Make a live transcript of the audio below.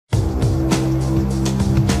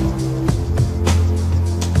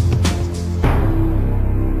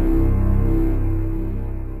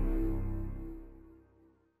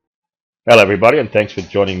Hello everybody, and thanks for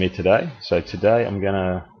joining me today. So today I'm going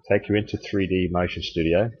to take you into 3D Motion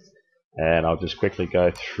Studio, and I'll just quickly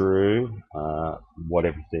go through what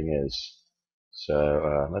everything is.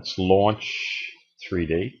 So let's launch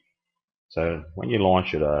 3D. So when you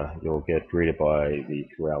launch it, you'll get greeted by the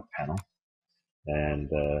Corel panel, and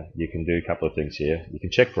you can do a couple of things here. You can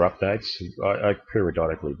check for updates. I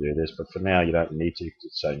periodically do this, but for now you don't need to because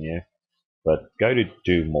it's so new. But go to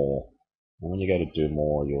Do More. And when you go to Do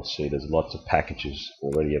More, you'll see there's lots of packages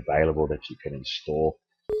already available that you can install.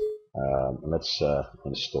 Let's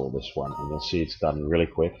install this one, and you'll see it's done really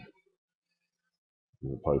quick.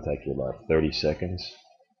 It'll probably take you like 30 seconds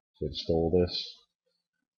to install this,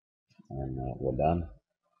 and we're done.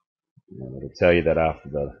 And it'll tell you that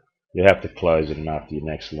you have to close it, and after your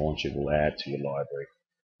next launch, it will add to your library.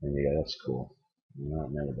 And you go, that's cool. No,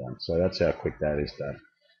 never done. So that's how quick that is done.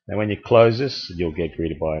 And when you close this, you'll get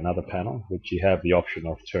greeted by another panel, which you have the option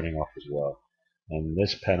of turning off as well. And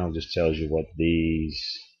this panel just tells you what these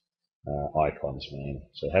icons mean.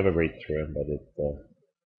 So have a read through them, but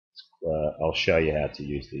I'll show you how to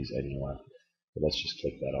use these anyway. So let's just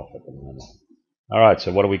click that off at the moment. Alright,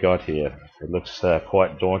 so what do we got here? It looks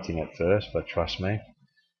quite daunting at first, but trust me,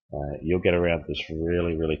 you'll get around this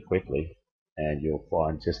really quickly, and you'll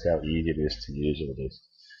find just how easy it is to use all this.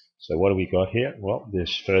 So what do we got here? Well,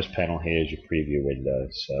 this first panel here is your preview window.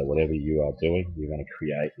 So whatever you are doing, you're going to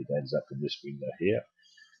create, it ends up in this window here.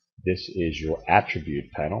 This is your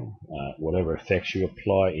attribute panel. Whatever effects you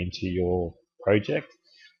apply into your project,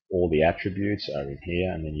 all the attributes are in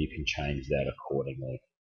here, and then you can change that accordingly.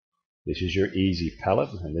 This is your easy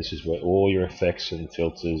palette, and this is where all your effects and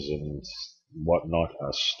filters and whatnot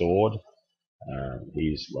are stored.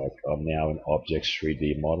 I'm now in Objects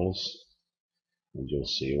 3D Models, and you'll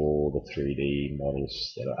see all the 3D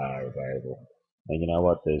models that are available. And you know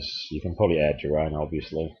what? You can probably add your own,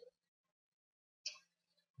 obviously.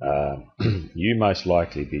 You most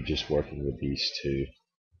likely be just working with these two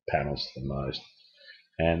panels the most.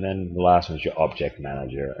 And then the last one is your Object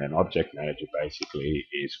Manager. And Object Manager basically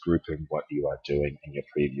is grouping what you are doing in your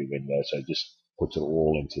preview window. So it just puts it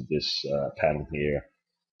all into this panel here.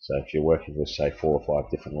 So if you're working with, say, 4 or 5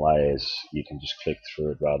 different layers, you can just click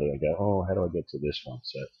through it rather than go, oh, how do I get to this one?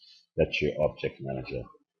 So that's your Object Manager.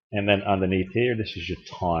 And then underneath here, this is your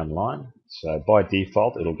timeline. So by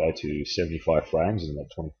default, it'll go to 75 frames and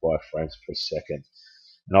 25 frames per second.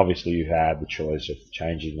 And obviously you have the choice of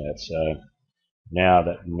changing that. So now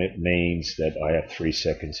that means that I have 3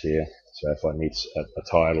 seconds here. So if I need a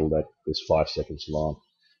title that is 5 seconds long,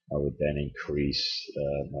 I would then increase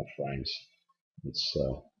my frames.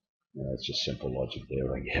 It's just simple logic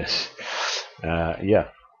there, I guess. Yeah.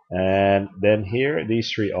 And then here, these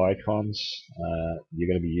 3 icons, you're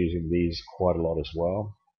going to be using these quite a lot as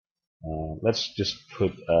well. Let's just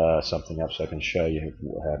put something up so I can show you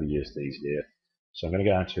how to use these here. So I'm going to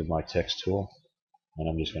go into my text tool, and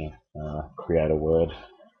I'm just going to create a word.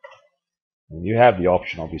 And you have the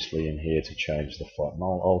option, obviously, in here to change the font. And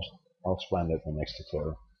I'll explain that in the next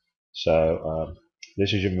tutorial. So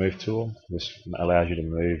this is your move tool. This allows you to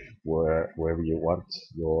move wherever you want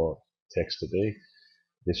your text to be.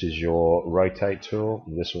 This is your rotate tool.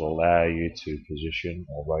 This will allow you to position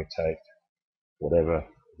or rotate whatever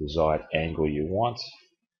desired angle you want.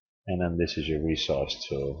 And then this is your resize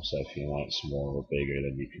tool. So if you want it smaller or bigger,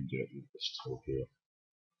 then you can do it with this tool here.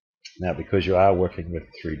 Now, because you are working with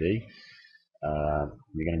 3D,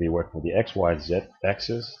 you're going to be working with the X, Y, and Z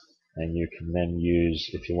axis. And you can then use,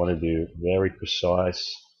 if you want to do very precise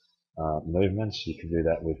movements, you can do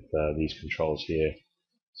that with these controls here.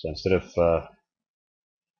 So instead of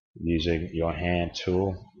using your hand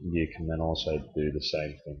tool, you can then also do the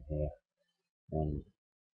same thing here. And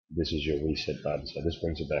this is your reset button, so this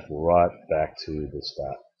brings it back right back to the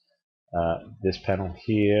start. This panel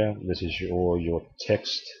here, this is your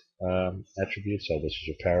text attributes, so this is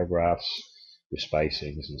your paragraphs, your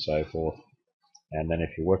spacings, and so forth. And then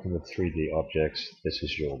if you're working with 3D objects, this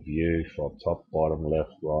is your view from top, bottom,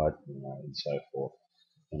 left, right, and so forth.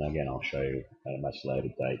 And again, I'll show you at a much later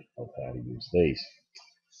date of how to use these.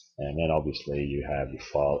 And then obviously you have your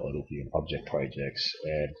file editing and object projects.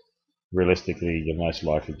 And realistically, you'll most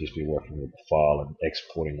likely just be working with the file and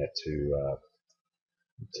exporting that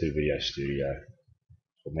to Video Studio.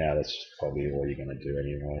 For now, that's probably all you're going to do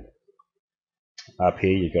anyway. Up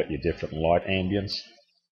here, you've got your different light ambience.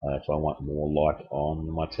 If I want more light on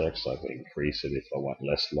my text, I can increase it. If I want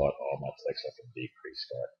less light on my text, I can decrease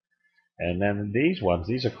that. And then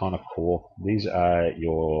these are kind of cool. These are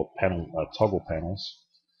your panel toggle panels,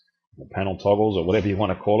 panel toggles, or whatever you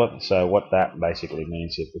want to call it. So what that basically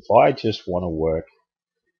means is if I just want to work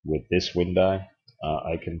with this window,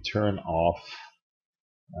 I can turn off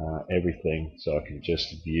everything, so I can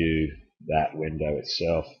just view that window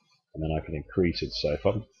itself, and then I can increase it. So if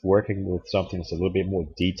I'm working with something that's a little bit more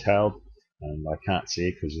detailed and I can't see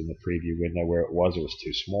it because in the preview window where it was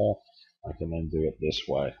too small, I can then do it this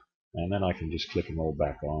way, and then I can just click them all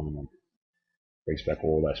back on, and it brings back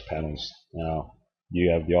all those panels. Now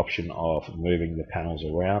you have the option of moving the panels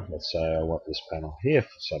around. Let's say I want this panel here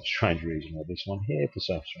for some strange reason, or this one here for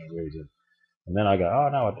some strange reason. And then I go, oh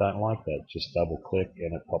no, I don't like that. Just double click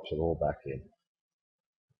and it pops it all back in.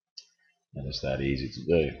 And it's that easy to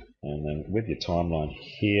do. And then with your timeline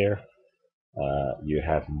here, you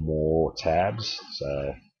have more tabs.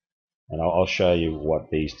 So, and I'll show you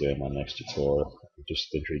what these do in my next tutorial. I'm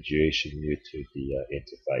just introducing you to the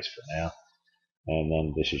interface for now. And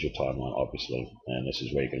then this is your timeline, obviously. And this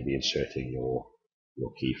is where you're going to be inserting your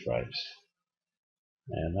keyframes.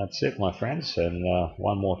 And that's it, my friends. And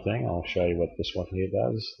one more thing, I'll show you what this one here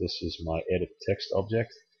does. This is my edit text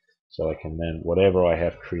object. So I can then, whatever I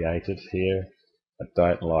have created here, I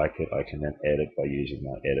don't like it, I can then edit by using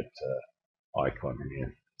my edit icon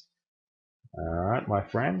here. Alright, my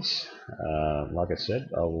friends, like I said,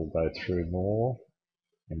 I will go through more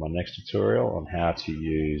in my next tutorial on how to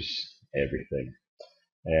use everything.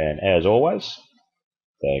 And as always,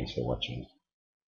 thanks for watching.